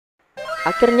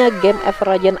Akhirnya game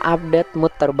Legends update mod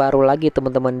terbaru lagi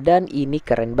teman-teman, dan ini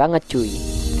keren banget cuy.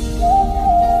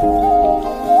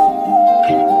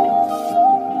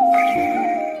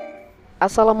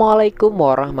 Assalamualaikum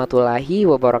warahmatullahi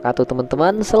wabarakatuh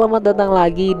teman-teman. Selamat datang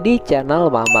lagi di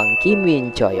channel Mamank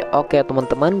coy. Oke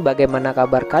teman-teman, bagaimana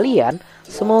kabar kalian?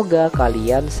 Semoga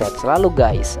kalian sehat selalu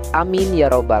guys. Amin ya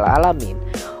robbal alamin.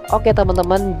 Oke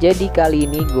teman-teman, jadi kali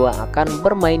ini gua akan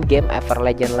bermain game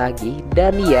Legends lagi.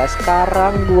 Dan ya,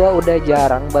 sekarang gua udah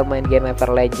jarang bermain game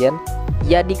Legends.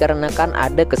 Ya dikarenakan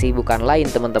ada kesibukan lain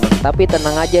teman-teman. Tapi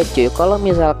tenang aja cuy, kalau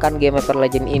misalkan game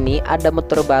Legends ini ada mod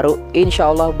terbaru,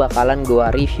 insya Allah bakalan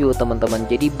gua review teman-teman.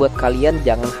 Jadi buat kalian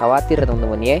jangan khawatir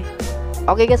teman-teman ya.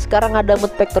 Oke guys, sekarang ada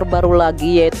mod pack terbaru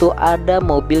lagi, yaitu ada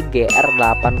mobil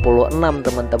GR86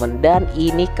 teman-teman. Dan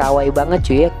ini kawaii banget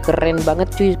cuy ya, keren banget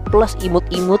cuy, plus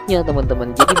imut-imutnya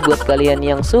teman-teman. Jadi buat kalian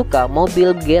yang suka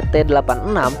mobil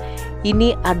GT86,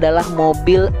 ini adalah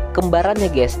mobil kembarannya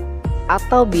guys,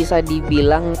 atau bisa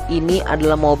dibilang ini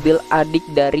adalah mobil adik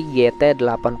dari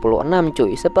GT86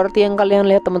 cuy. Seperti yang kalian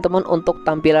lihat teman-teman, untuk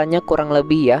tampilannya kurang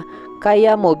lebih ya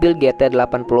kayak mobil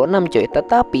GT86 cuy.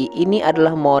 Tetapi ini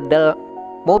adalah model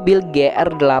mobil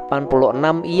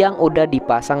GR86 yang udah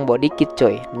dipasang bodykit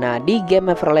coy. Nah di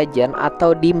game Legends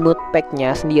atau di mod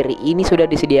packnya sendiri ini sudah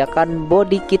disediakan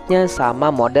bodykitnya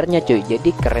sama moddernya cuy. Jadi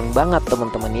keren banget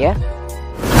teman-teman ya.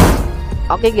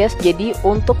 Oke guys, jadi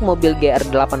untuk mobil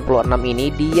GR86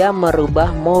 ini dia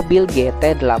merubah mobil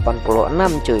GT86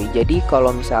 cuy. Jadi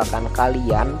kalau misalkan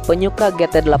kalian penyuka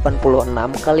GT86,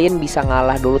 kalian bisa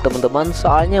ngalah dulu teman-teman,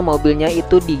 soalnya mobilnya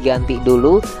itu diganti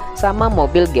dulu sama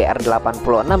mobil GR86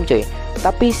 cuy.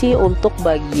 Tapi sih untuk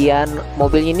bagian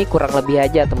mobilnya ini kurang lebih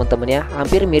aja teman-teman ya,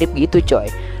 hampir mirip gitu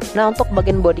coy. Nah untuk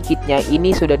bagian bodykitnya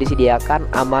ini sudah disediakan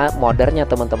sama moddernya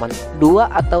teman-teman, 2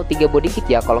 atau 3 bodykit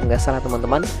ya kalau nggak salah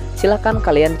teman-teman. Silahkan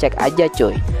kalian cek aja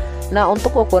coy. Nah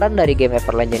untuk ukuran dari game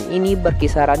Legends ini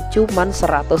berkisaran cuman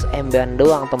 100 MB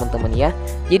doang teman-teman ya.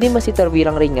 Jadi masih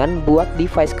terbilang ringan buat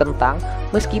device kentang.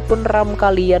 Meskipun RAM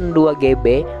kalian 2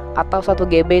 GB atau 1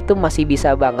 GB itu masih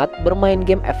bisa banget bermain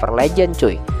game Legends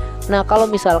cuy. Nah kalau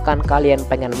misalkan kalian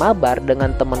pengen mabar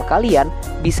dengan teman kalian,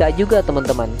 bisa juga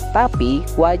teman-teman. Tapi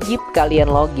wajib kalian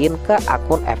login ke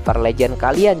akun Legends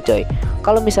kalian coy.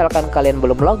 Kalau misalkan kalian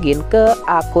belum login ke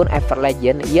akun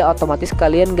Legends, ya otomatis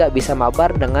kalian nggak bisa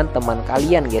mabar dengan teman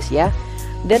kalian guys ya.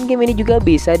 Dan game ini juga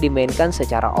bisa dimainkan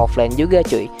secara offline juga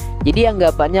cuy. Jadi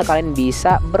anggapannya kalian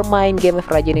bisa bermain game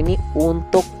Legends ini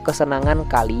untuk kesenangan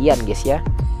kalian guys ya.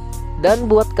 Dan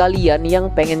buat kalian yang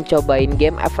pengen cobain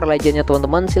game Legends-nya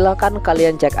teman-teman, silahkan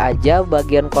kalian cek aja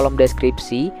bagian kolom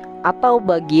deskripsi atau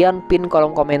bagian pin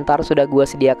kolom komentar, sudah gua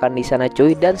sediakan di sana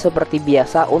cuy. Dan seperti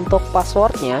biasa untuk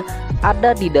passwordnya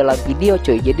ada di dalam video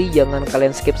cuy. Jadi jangan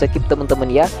kalian skip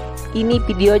teman-teman ya. Ini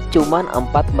video cuman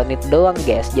 4 menit doang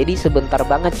guys, jadi sebentar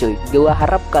banget cuy. Gua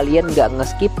harap kalian gak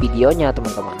nge-skip videonya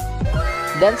teman-teman.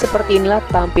 Dan seperti inilah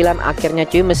tampilan akhirnya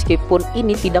cuy. Meskipun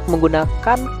ini tidak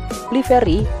menggunakan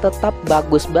livery, tetap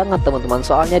bagus banget teman-teman,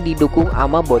 soalnya didukung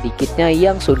sama bodykitnya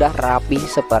yang sudah rapi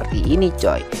seperti ini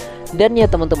coy. Dan ya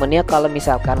teman-teman ya, kalau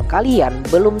misalkan kalian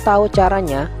belum tahu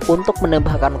caranya untuk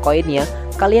menambahkan koinnya,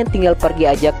 kalian tinggal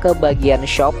pergi aja ke bagian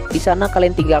shop. Di sana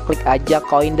kalian tinggal klik aja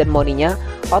koin dan moninya,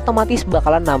 otomatis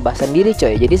bakalan nambah sendiri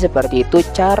coy. Jadi seperti itu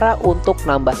cara untuk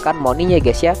nambahkan moninya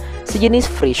guys ya, sejenis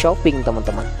free shopping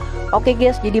teman-teman. Oke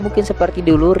guys, jadi mungkin seperti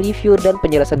dulu review dan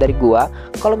penjelasan dari gua.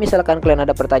 Kalau misalkan kalian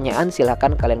ada pertanyaan,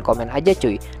 silahkan kalian komen aja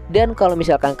cuy. Dan kalau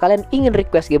misalkan kalian ingin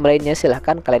request game lainnya,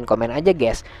 silahkan kalian komen aja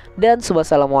guys. Dan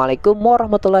wassalamualaikum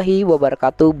warahmatullahi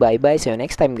wabarakatuh. Bye bye, see you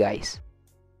next time guys.